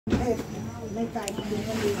เ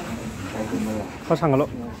ขาสั่งกันแล้ว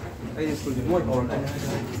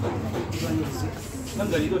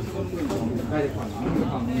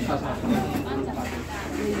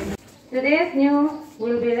Today's news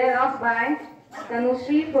will be read off by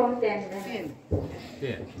Tanushree from Tanzania.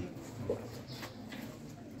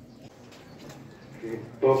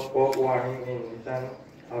 Top warning in Nissan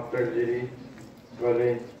after Jiri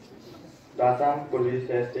Valley. Assam police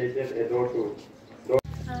has taken a door to.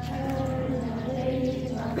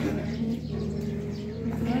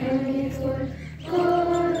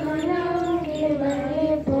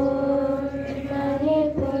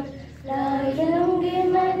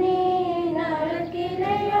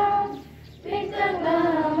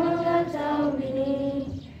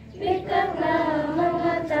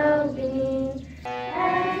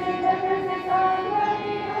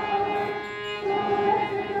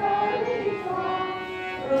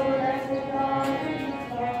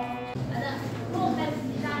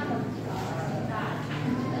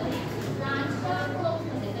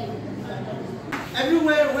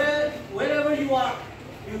 Wherever you are,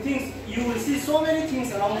 you will see so many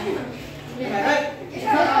things around you. Right?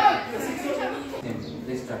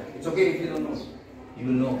 Let's try. It's okay if you don't know. You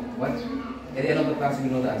will know. What? At the end of the class, you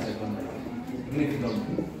know the answer. Even if you don't know.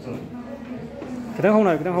 So, can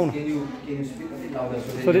you speak a bit louder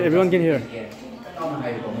so that everyone can hear?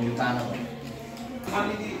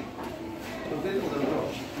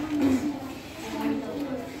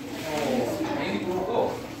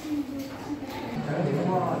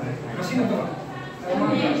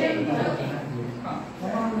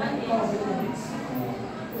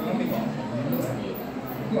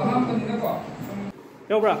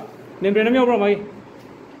 Yaubra, name brand yaubra mai.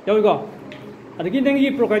 Yaugo. Adagi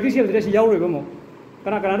dengi property sale dress yauru gomo.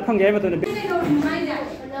 Kana pangay mato na.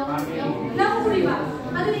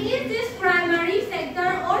 Is this primary sector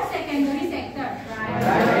or secondary sector?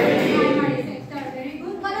 Primary sector. Very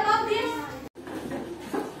good. What about this?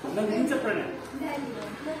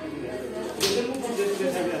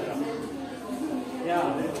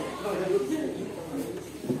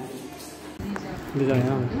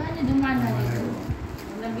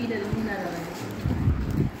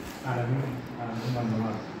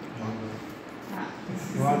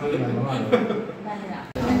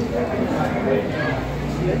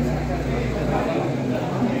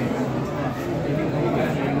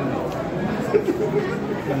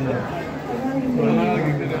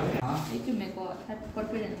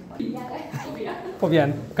 Kopian,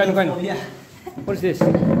 kanu. What is this? I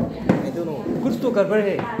don't know. Kuch to garbar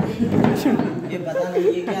hai. ये पता नहीं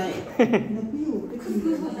ये क्या है?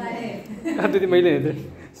 Kadu di maile ne.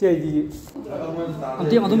 CID.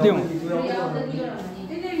 Adum.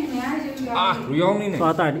 Ah, ruyong ni ne.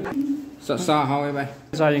 Pata ni. Sa how hai bhai?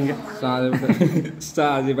 Sa yenge. Sa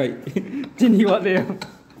je bhai. Chini wa de.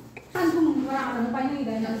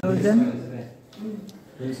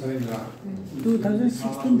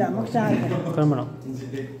 2016 dah maksai. Kamera.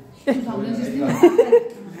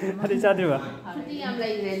 2016. Ada cari ba? Cuti yang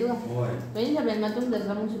lain itu. Jadi sampai matung dan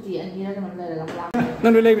kamu cuti ini lah teman saya kamu lakukan.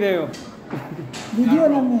 Nang relay video. Video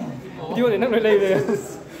namanya. Video ni nang relay video.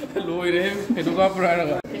 Loi re, itu ka pura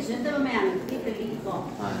ra. Presente memang kita lihat.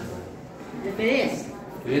 Beres.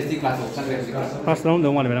 Beres di kelas, sang beres di kelas. Pas round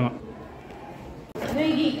dong wala bela.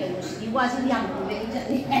 Lagi kalau di wajah yang berbeza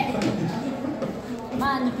jadi.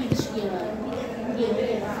 Mana pergi sekolah?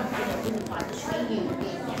 Dia pada sekolah.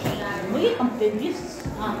 Mungkin kompetitif.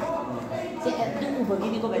 Saya tu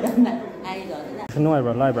begini kau beda nak. Ayo dah. Kenal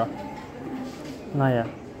bro, live bro. Naya.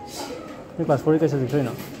 Ni kelas 4 कैसे दिख रही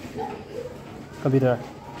ना? Computer.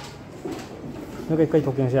 Ni kay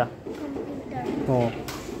talking siya. Oh.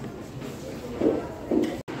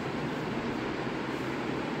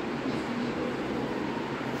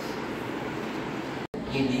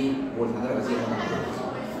 Ini buat ada kasih orang.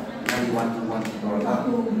 Dari one orang.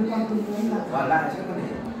 Wala siya kan ni.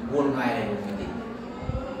 Buat ngai ni nanti.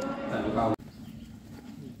 Tak lupa.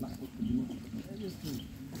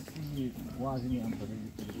 Wah sini apa ni?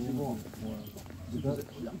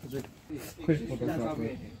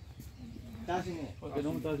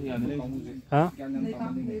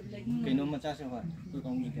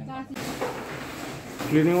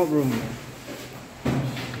 Cleaning up room.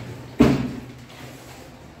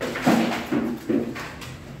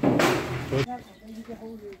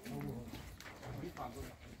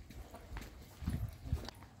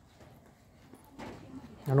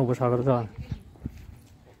 Ano ba sagar sa?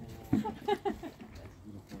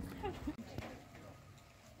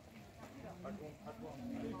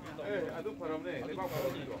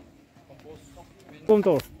 Công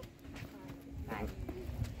tổ.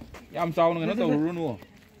 Yam sao nữa nó tàu luôn luôn.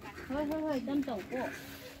 ꯍꯣꯏ ꯇꯝ ꯇꯧꯀꯣ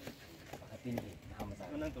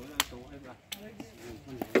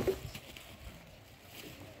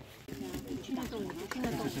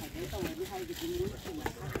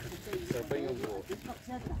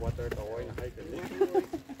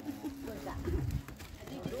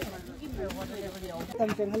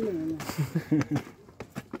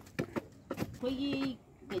ꯑꯩꯈꯣꯏꯒꯤ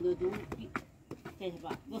ꯀꯩꯅꯣꯗꯨ ꯀꯩ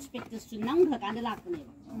ꯍꯥꯏꯕ ꯄ꯭ꯔꯣꯁꯄꯦꯛꯇꯁꯁꯨ ꯅꯝꯈ꯭ꯔꯀꯥꯟꯗ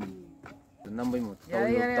ꯂꯥꯛꯄꯅꯦꯕ ꯅꯝꯕꯩ ꯃꯣꯠ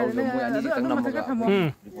ꯇꯧꯗꯕ ꯃꯣꯏ ꯑꯅꯤ ꯈꯤꯇꯪ ꯅꯝꯃꯒ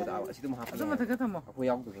ꯔꯤꯄꯣꯔꯠ ꯑꯁꯤꯗ ꯍꯥꯞꯄꯅꯦ ꯃꯊꯛꯇ ꯊꯝꯃꯣ ꯑꯩꯈꯣꯏ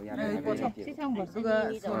ꯌꯥꯎꯗꯕ ꯌꯥꯗꯦ ꯁꯤ ꯊꯝꯕ ꯑꯗꯨꯒ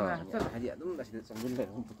ꯍꯥꯏꯗꯤ ꯑꯗꯨꯝ ꯑꯁꯤꯗ ꯆꯪꯁꯤꯟ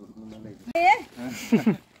ꯂꯩꯔꯒ ꯐꯣꯇꯣ ꯑꯗꯨꯝ ꯂꯩ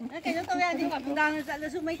ꯀꯩꯅꯣ ꯇꯧ ꯌꯥꯗꯦ ꯅꯨꯡꯗꯥꯡꯗ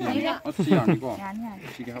ꯆꯠꯂꯁꯨ ꯃꯩ ꯊꯥꯏꯕ ꯁꯤ ꯌꯥꯅꯤꯀꯣ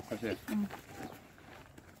ꯁꯤꯒꯤ ꯍꯥꯞꯈ꯭ꯔꯁꯦ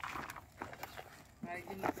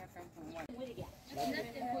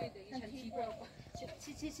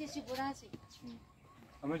ꯁꯤ ꯕꯣꯔꯥꯁꯤ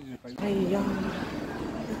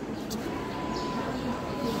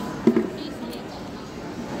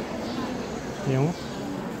Yung?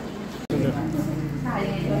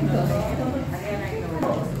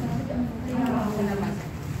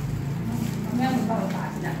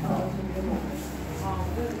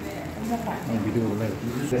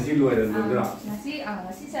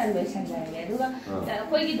 Ngasi sir loisanjare aduga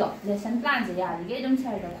akoigido lesson plan se yarige adum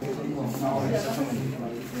sir da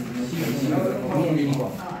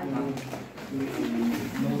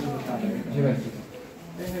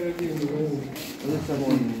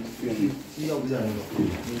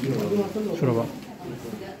Suraba.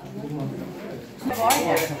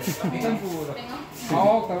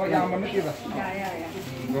 Oh, kalau yang mana kita?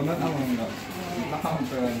 Donat apa enggak? Nakam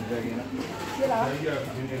keren jadi na.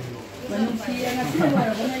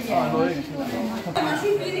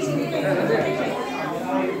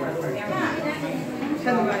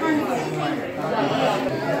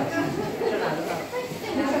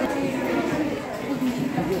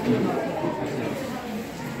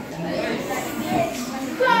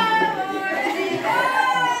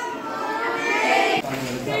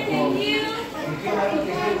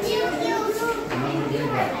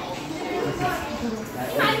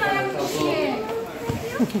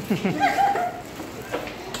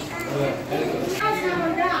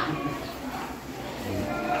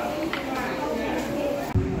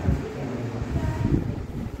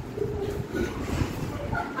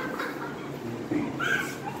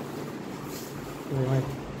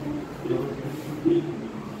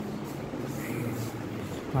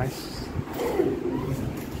 Nice.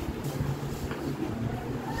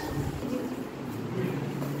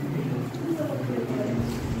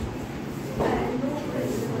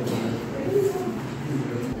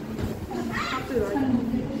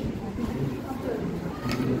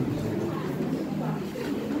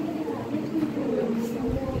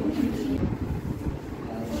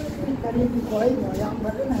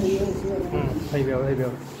 Hay béo.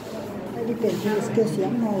 Đi kể cái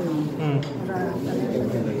xiếng này ra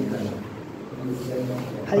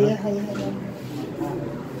hay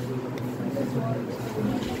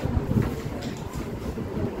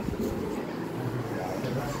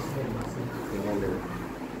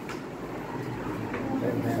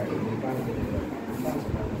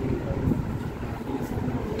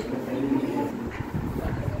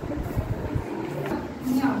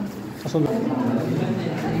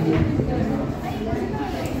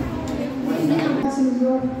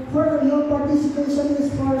For your participation is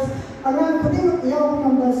first. Around putting your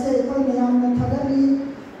number say,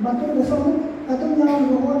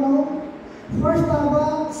 first taba,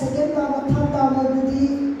 second taba, third taba,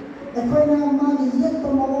 equina mani yet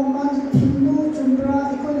tomorrow mani tindu chumbra,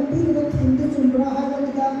 equina period tindu chumbra,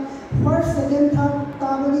 first, second, third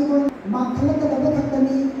tabani, Makalaka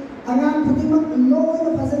Katani, around putting up low in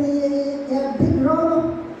the facility, a big round of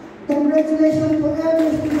congratulations to every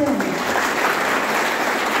student.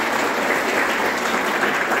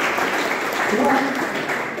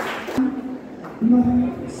 No,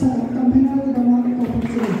 sir, come here with the one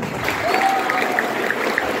opportunity.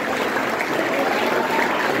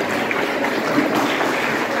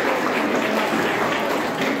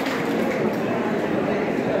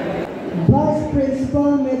 Vice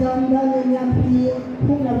Principal, Madam Dalenia P.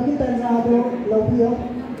 Who never get another love you.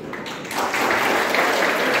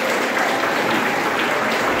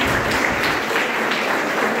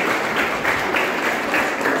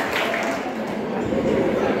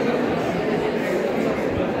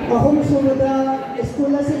 Ahum Sumada,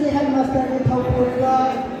 School City Headmaster Nithapurla,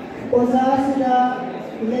 Oza Sida,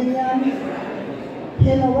 Lenyan,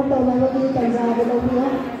 Hena Wata Lavati, Kanzaba Lavio.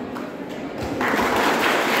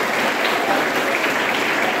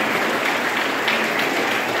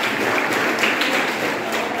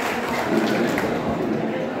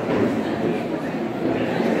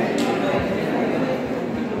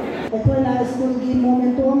 school की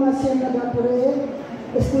momento ama siya nagapure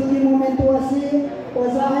school की momento asi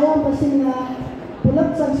wazaya pasina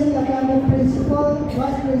pulak sanction lakaman principal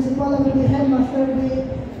vice principal ang di headmaster di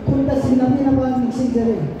kunta sinabi na ba mixing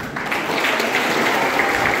jare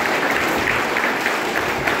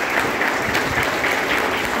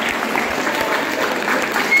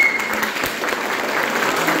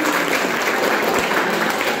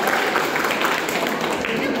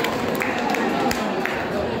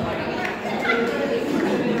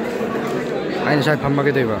아니 잘 밥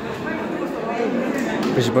먹게 돼봐.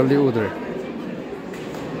 그래서 빨리 오들.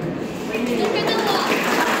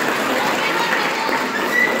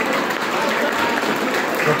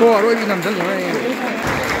 또 하루 이기 남자 누나이.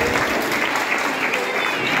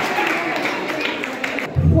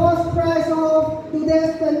 First prize of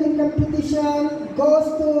today's painting competition goes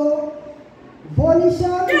to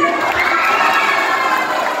Bonishan.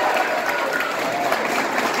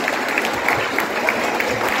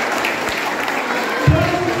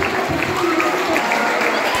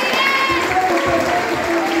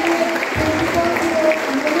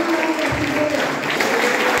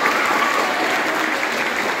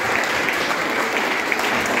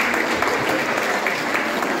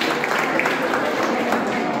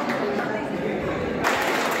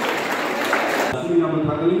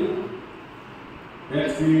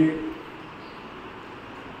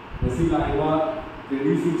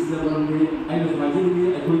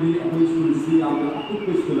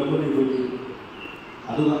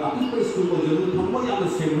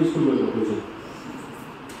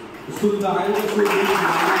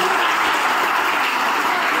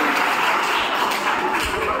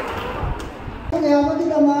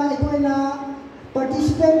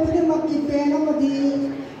 Participant pwede magkipena mo di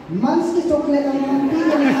months ki chocolate ang mga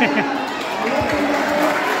pili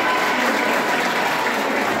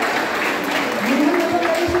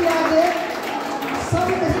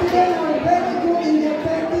some students are very good in their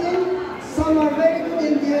painting, some are very good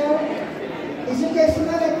in their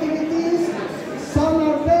educational activities, some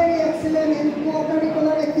are very excellent in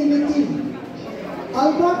co-curricular activity.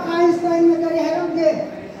 Albert Einstein na kari hayang ge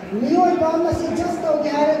niyoy ba na si just to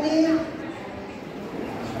gyaradi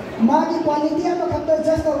magi quality ama khatta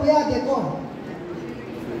just to ya dekho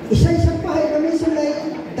isai sakpa hai gami sunai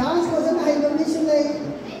dance version hai gami sunai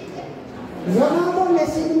Ronaldo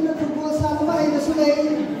Messi in the football sa hai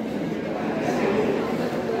sunai